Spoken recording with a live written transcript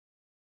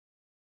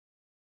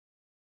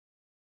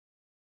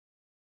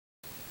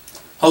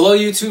Hello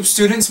YouTube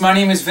students, my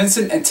name is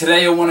Vincent and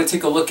today I want to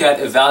take a look at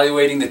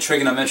evaluating the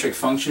trigonometric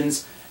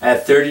functions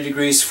at 30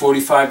 degrees,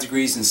 45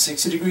 degrees, and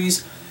 60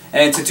 degrees.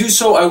 And to do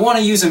so I want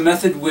to use a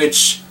method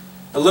which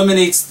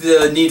eliminates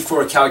the need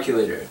for a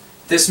calculator.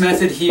 This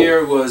method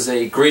here was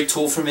a great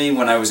tool for me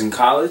when I was in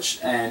college,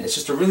 and it's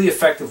just a really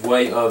effective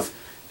way of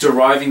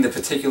deriving the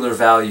particular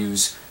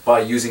values by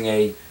using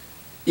a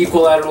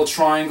equilateral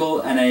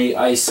triangle and a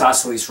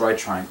isosceles right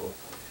triangle.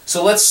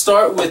 So let's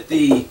start with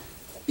the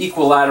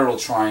equilateral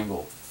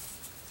triangle.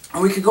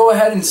 And we could go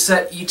ahead and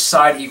set each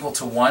side equal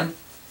to 1.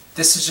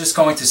 This is just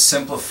going to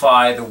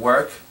simplify the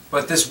work,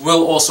 but this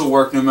will also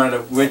work no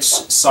matter which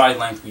side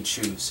length we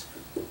choose.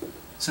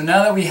 So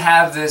now that we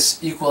have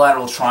this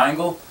equilateral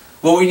triangle,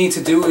 what we need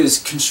to do is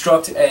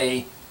construct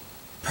a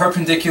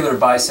perpendicular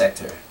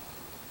bisector.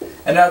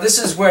 And now this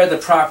is where the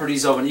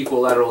properties of an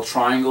equilateral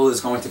triangle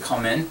is going to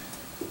come in.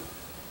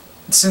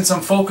 Since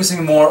I'm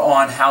focusing more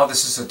on how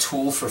this is a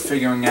tool for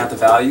figuring out the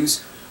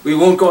values, we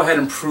won't go ahead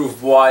and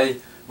prove why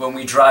when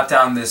we drop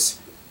down this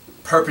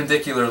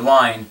perpendicular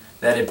line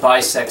that it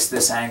bisects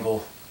this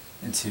angle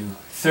into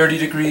 30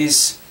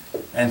 degrees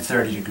and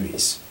 30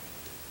 degrees.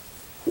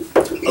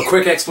 A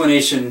quick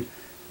explanation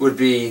would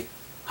be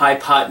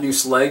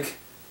hypotenuse leg.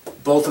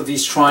 Both of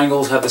these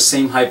triangles have the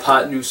same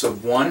hypotenuse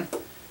of 1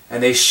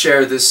 and they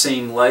share this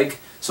same leg.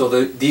 So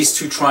these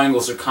two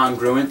triangles are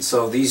congruent,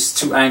 so these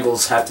two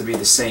angles have to be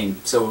the same.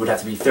 So it would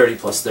have to be 30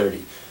 plus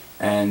 30.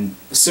 And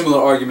a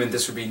similar argument,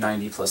 this would be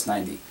 90 plus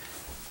 90.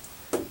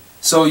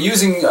 So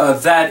using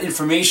that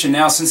information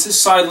now, since this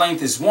side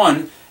length is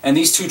 1 and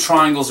these two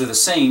triangles are the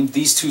same,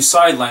 these two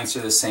side lengths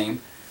are the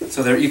same,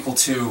 so they're equal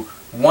to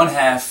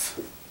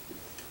 1/2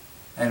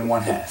 and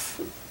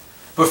 1/2.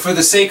 But for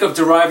the sake of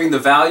deriving the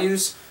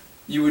values,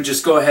 you would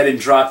just go ahead and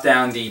drop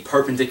down the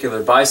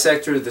perpendicular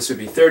bisector. This would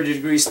be 30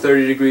 degrees,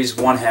 30 degrees,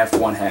 1/2,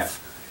 1/2.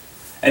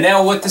 And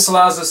now what this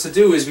allows us to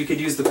do is we could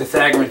use the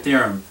Pythagorean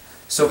theorem.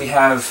 So we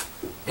have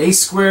a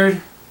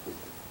squared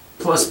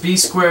plus b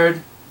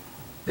squared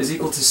is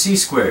equal to c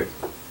squared.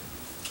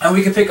 And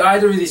we can pick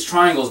either of these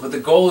triangles, but the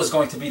goal is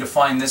going to be to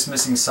find this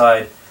missing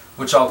side,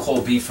 which I'll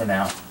call b for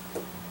now.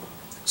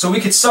 So we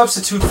could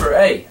substitute for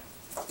a.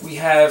 We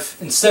have,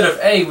 instead of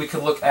a, we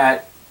could look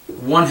at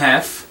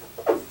 1/2,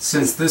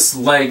 since this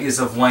leg is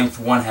of length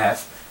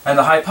 1/2, and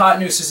the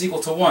hypotenuse is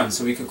equal to 1,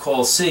 so we could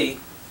call c,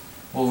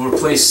 we'll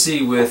replace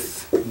c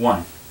with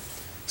 1.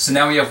 So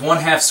now we have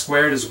 1/2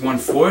 squared is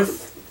 1/4,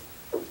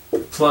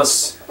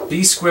 plus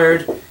b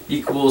squared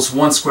equals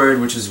 1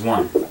 squared, which is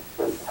 1.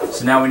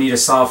 So now we need to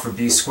solve for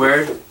b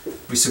squared.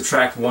 We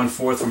subtract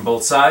 1/4 from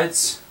both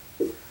sides,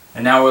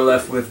 and now we're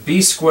left with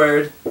b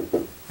squared,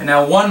 and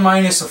now 1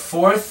 minus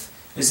 1/4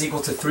 is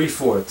equal to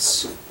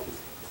 3/4.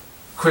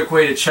 Quick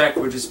way to check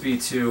would just be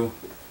to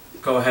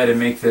go ahead and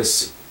make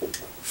this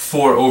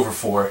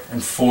 4/4,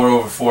 and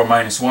 4/4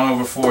 minus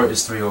 1/4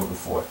 is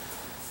 3/4.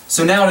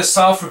 So now to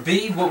solve for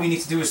b, what we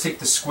need to do is take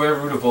the square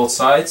root of both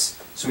sides.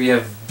 So we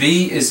have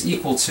b is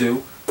equal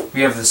to,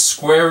 we have the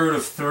square root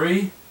of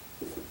 3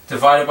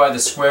 divided by the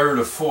square root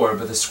of 4,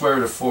 but the square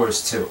root of 4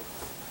 is 2.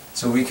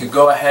 So we could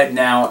go ahead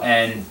now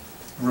and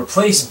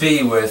replace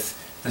b with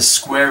the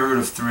square root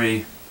of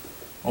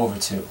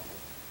 3/2.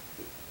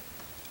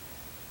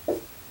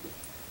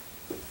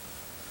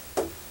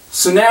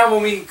 So now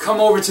when we come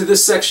over to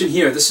this section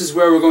here, this is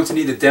where we're going to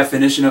need the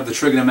definition of the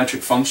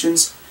trigonometric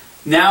functions.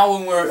 Now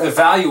when we're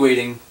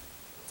evaluating,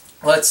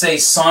 let's say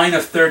sine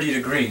of 30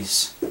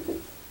 degrees,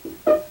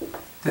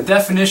 the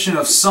definition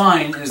of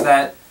sine is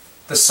that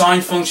the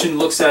sine function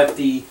looks at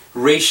the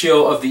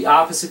ratio of the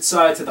opposite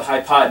side to the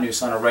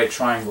hypotenuse on a right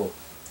triangle.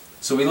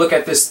 So we look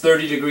at this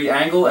 30-degree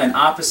angle, and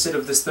opposite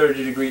of this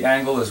 30-degree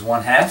angle is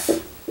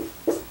 1/2,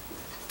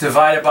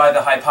 divided by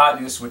the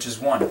hypotenuse, which is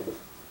 1.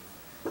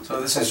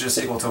 So this is just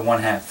equal to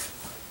 1/2.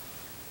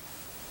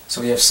 So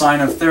we have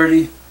sine of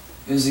 30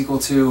 is equal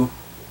to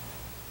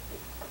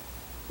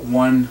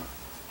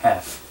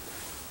 1/2.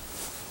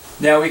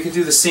 Now we could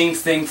do the same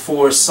thing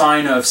for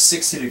sine of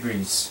 60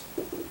 degrees.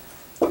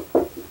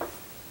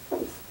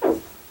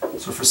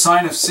 So for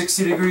sine of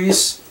 60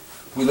 degrees,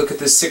 we look at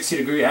this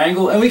 60-degree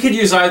angle, and we could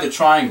use either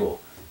triangle.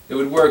 It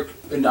would work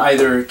in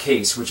either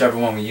case, whichever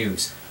one we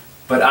use.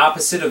 But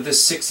opposite of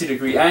this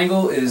 60-degree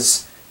angle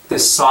is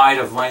this side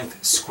of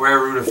length square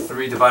root of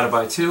 3 divided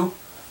by 2.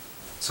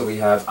 So we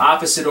have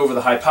opposite over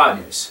the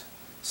hypotenuse.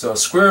 So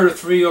square root of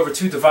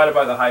 3/2 divided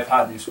by the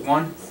hypotenuse,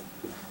 1.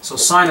 So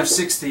sine of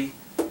 60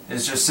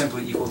 is just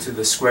simply equal to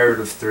the square root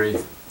of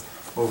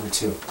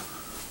 3/2.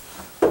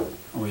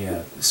 We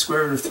have the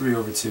square root of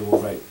 3/2 we'll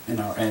write in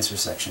our answer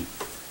section.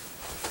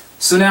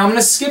 So now I'm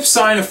going to skip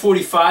sine of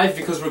 45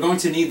 because we're going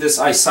to need this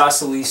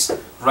isosceles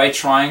right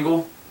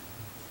triangle.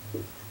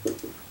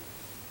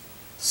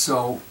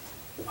 So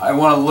I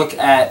want to look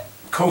at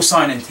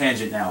cosine and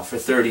tangent now for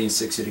 30 and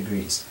 60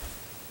 degrees.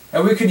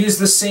 And we could use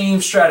the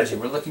same strategy.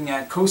 We're looking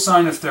at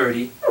cosine of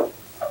 30.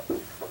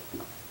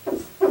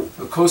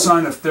 So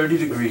cosine of 30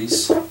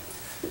 degrees.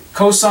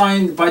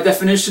 Cosine, by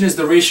definition, is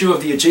the ratio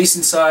of the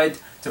adjacent side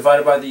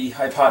divided by the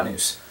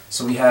hypotenuse.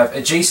 So we have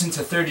adjacent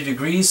to 30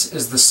 degrees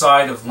is the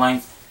side of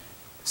length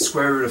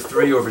square root of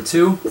 3 over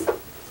 2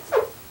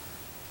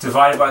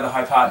 divided by the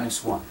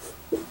hypotenuse 1.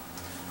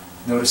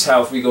 Notice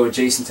how if we go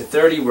adjacent to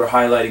 30, we're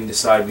highlighting the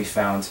side we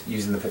found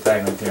using the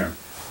Pythagorean theorem.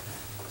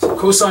 So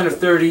cosine of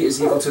 30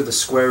 is equal to the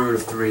square root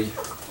of 3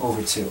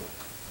 over 2.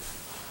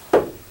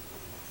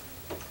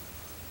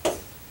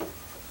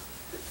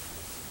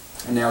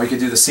 And now we could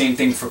do the same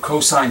thing for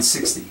cosine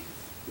 60.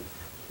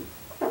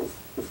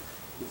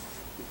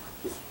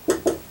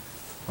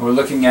 We're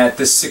looking at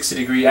this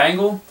 60-degree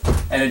angle,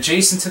 and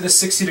adjacent to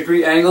this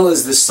 60-degree angle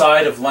is the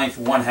side of length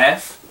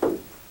 1/2.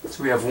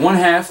 So we have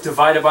 1/2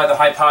 divided by the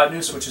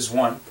hypotenuse, which is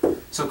 1.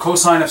 So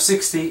cosine of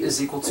 60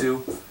 is equal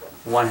to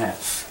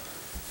 1/2.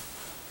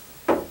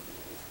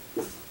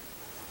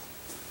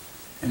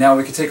 And now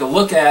we can take a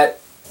look at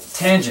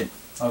tangent.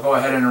 I'll go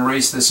ahead and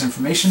erase this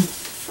information.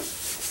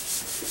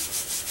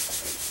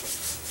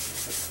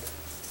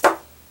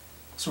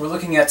 So we're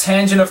looking at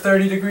tangent of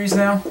 30 degrees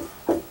now.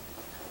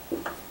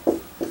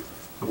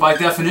 But by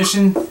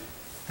definition,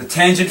 the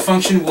tangent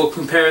function will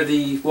compare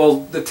the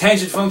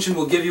tangent function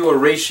will give you a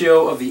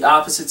ratio of the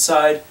opposite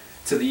side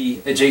to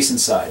the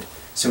adjacent side.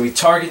 So we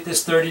target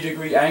this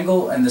 30-degree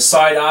angle, and the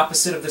side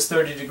opposite of this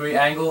 30-degree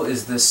angle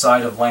is this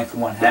side of length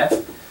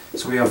 1/2.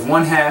 So we have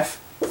 1/2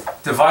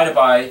 divided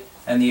by,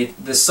 and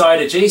the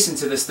side adjacent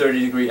to this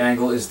 30-degree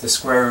angle is the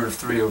square root of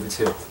 3 over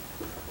 2.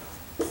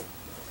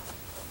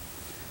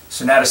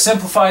 So now to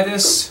simplify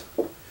this,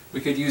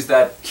 we could use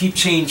that keep,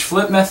 change,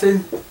 flip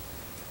method.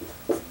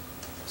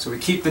 So we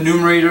keep the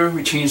numerator,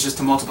 we change this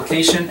to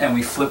multiplication, and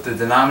we flip the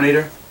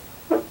denominator.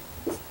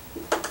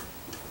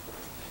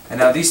 And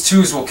now these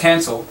 2's will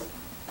cancel.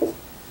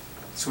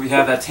 So we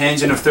have that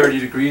tangent of 30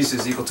 degrees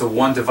is equal to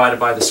 1 divided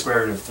by the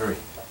square root of 3.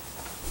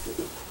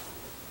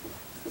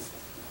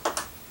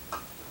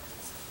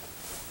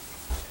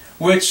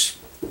 Which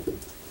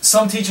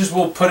some teachers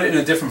will put it in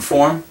a different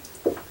form.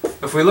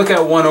 If we look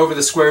at 1 over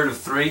the square root of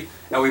 3,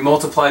 and we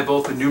multiply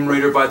both the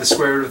numerator by the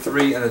square root of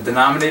 3 and the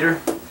denominator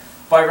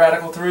by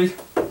radical 3,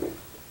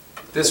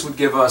 this would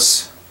give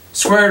us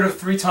square root of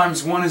 3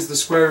 times 1 is the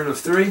square root of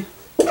 3,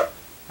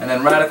 and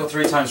then radical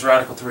 3 times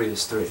radical 3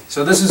 is 3.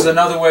 So this is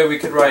another way we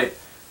could write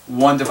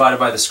 1 divided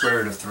by the square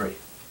root of 3.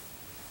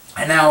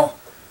 And now,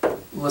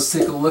 let's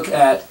take a look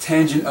at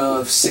tangent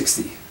of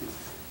 60.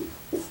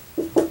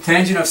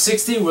 Tangent of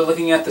 60, we're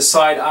looking at the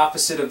side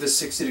opposite of this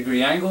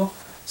 60-degree angle.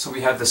 So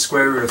we have the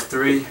square root of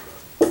 3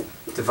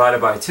 divided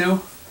by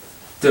 2,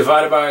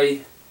 divided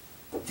by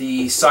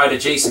the side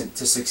adjacent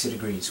to 60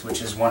 degrees,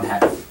 which is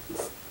 1/2.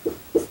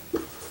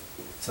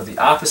 So the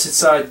opposite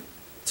side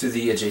to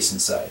the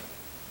adjacent side.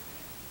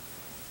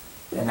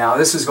 And now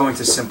this is going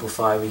to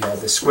simplify. We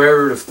have the square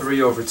root of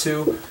 3 over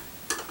 2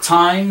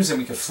 times, and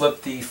we can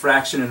flip the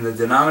fraction in the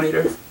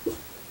denominator,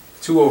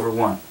 2 over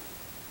 1.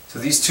 So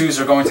these 2's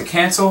are going to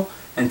cancel,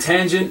 and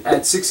tangent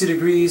at 60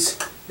 degrees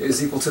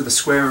is equal to the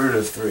square root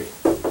of 3.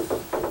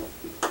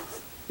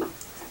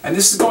 And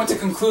this is going to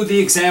conclude the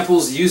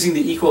examples using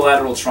the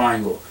equilateral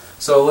triangle.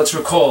 So let's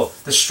recall,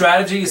 the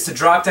strategy is to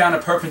drop down a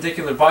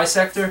perpendicular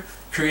bisector,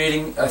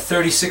 creating a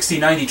 30, 60,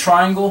 90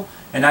 triangle,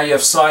 and now you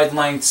have side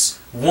lengths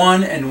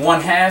 1 and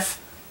 1/2,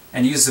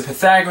 and use the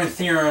Pythagorean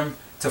theorem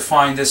to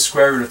find this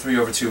square root of 3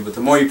 over 2. But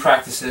the more you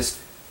practice this,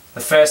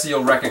 the faster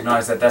you'll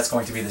recognize that that's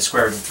going to be the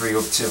square root of 3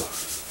 over 2.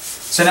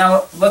 So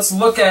now let's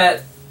look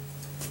at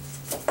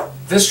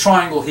this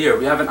triangle here.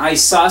 We have an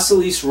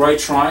isosceles right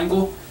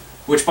triangle,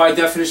 which by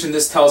definition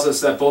this tells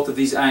us that both of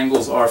these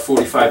angles are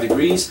 45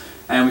 degrees,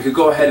 and we could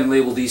go ahead and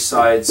label these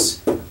sides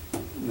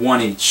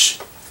 1 each.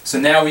 So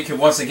now we can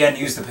once again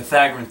use the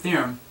Pythagorean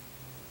theorem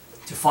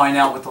to find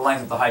out what the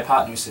length of the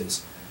hypotenuse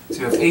is. So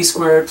we have a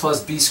squared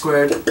plus b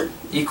squared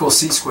equals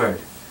c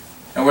squared.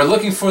 And we're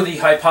looking for the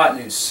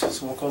hypotenuse,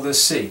 so we'll call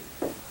this c.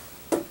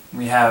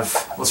 We have,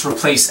 let's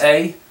replace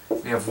a,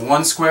 we have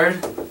 1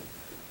 squared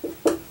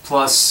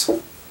plus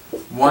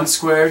 1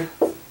 squared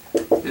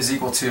is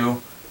equal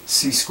to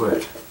c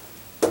squared.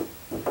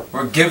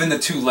 We're given the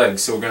 2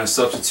 legs, so we're going to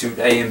substitute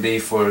a and b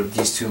for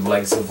these 2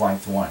 legs of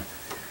length 1.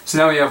 So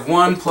now we have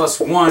 1 plus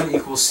 1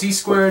 equals c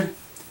squared,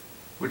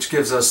 which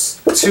gives us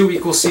 2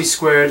 equals c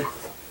squared,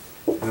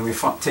 and then we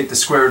take the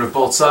square root of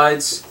both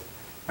sides,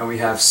 and we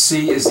have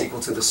c is equal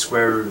to the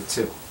square root of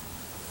 2.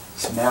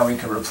 So now we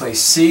can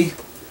replace c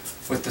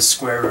with the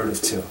square root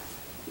of 2.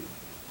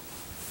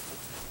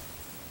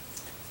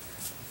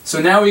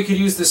 So now we could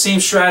use the same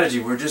strategy.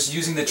 We're just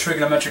using the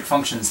trigonometric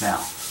functions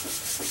now.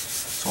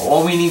 So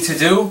all we need to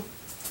do,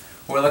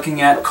 we're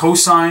looking at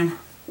cosine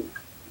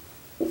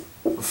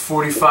of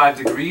 45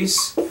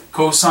 degrees.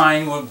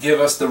 Cosine will give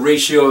us the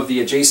ratio of the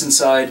adjacent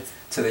side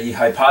to the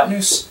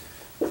hypotenuse.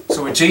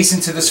 So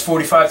adjacent to this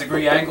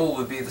 45-degree angle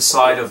would be the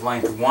side of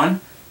length 1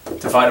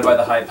 divided by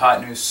the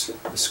hypotenuse,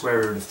 the square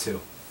root of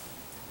 2.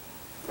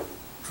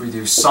 If we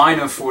do sine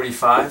of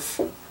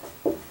 45,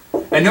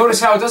 and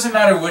notice how it doesn't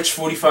matter which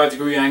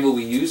 45-degree angle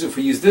we use. If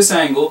we use this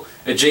angle,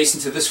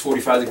 adjacent to this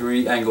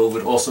 45-degree angle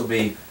would also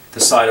be the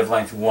side of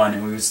length 1,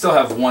 and we would still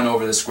have 1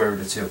 over the square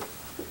root of 2.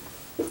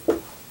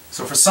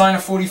 So for sine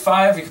of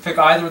 45, we can pick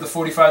either of the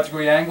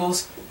 45-degree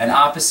angles, and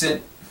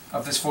opposite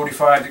of this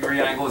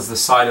 45-degree angle is the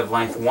side of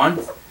length 1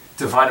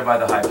 divided by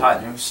the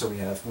hypotenuse, so we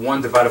have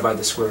 1 divided by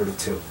the square root of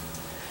 2.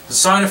 The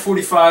sine of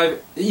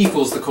 45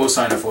 equals the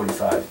cosine of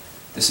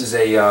 45. This is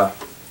a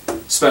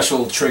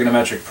special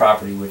trigonometric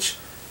property which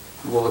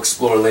we'll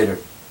explore later.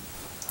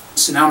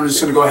 So now I'm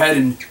just going to go ahead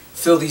and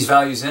fill these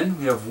values in.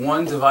 We have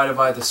 1 divided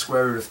by the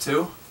square root of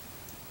 2.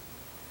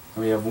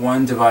 And we have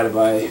 1 divided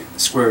by the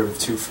square root of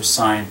 2 for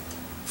sine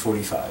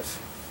 45.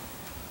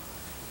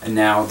 And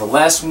now the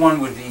last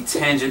one would be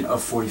tangent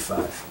of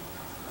 45.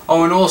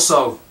 Oh, and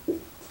also,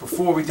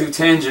 before we do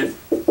tangent,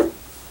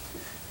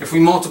 if we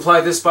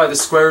multiply this by the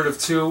square root of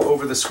 2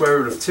 over the square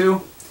root of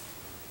 2,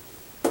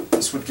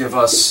 this would give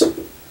us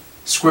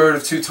square root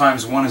of 2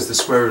 times 1 is the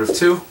square root of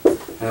 2,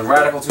 and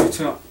radical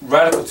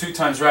 2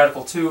 times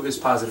radical 2 is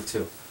positive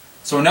 2.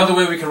 So another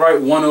way we could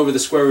write 1 over the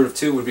square root of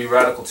 2 would be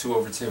radical 2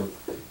 over 2.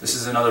 This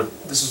is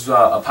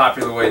a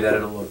popular way that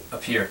it'll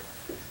appear.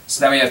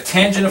 So now we have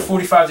tangent of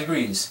 45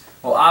 degrees.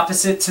 Well,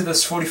 opposite to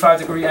this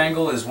 45-degree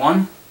angle is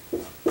 1,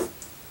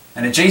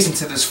 and adjacent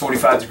to this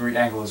 45-degree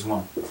angle is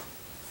 1.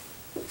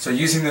 So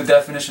using the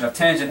definition of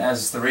tangent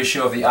as the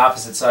ratio of the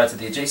opposite side to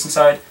the adjacent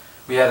side,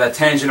 we have that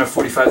tangent of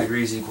 45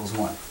 degrees equals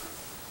 1.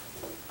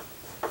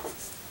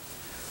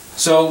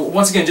 So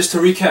once again, just to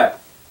recap,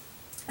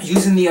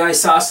 using the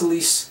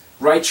isosceles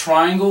right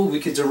triangle, we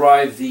could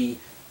derive the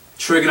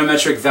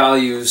trigonometric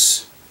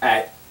values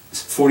at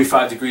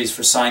 45 degrees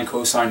for sine,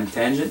 cosine, and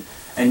tangent.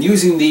 And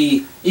using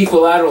the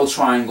equilateral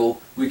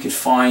triangle, we could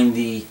find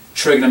the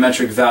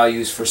trigonometric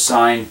values for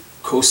sine,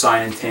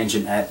 cosine, and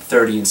tangent at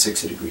 30 and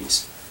 60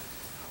 degrees.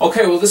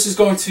 Okay, well, this is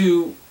going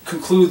to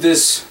conclude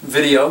this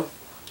video.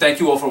 Thank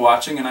you all for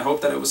watching, and I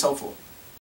hope that it was helpful.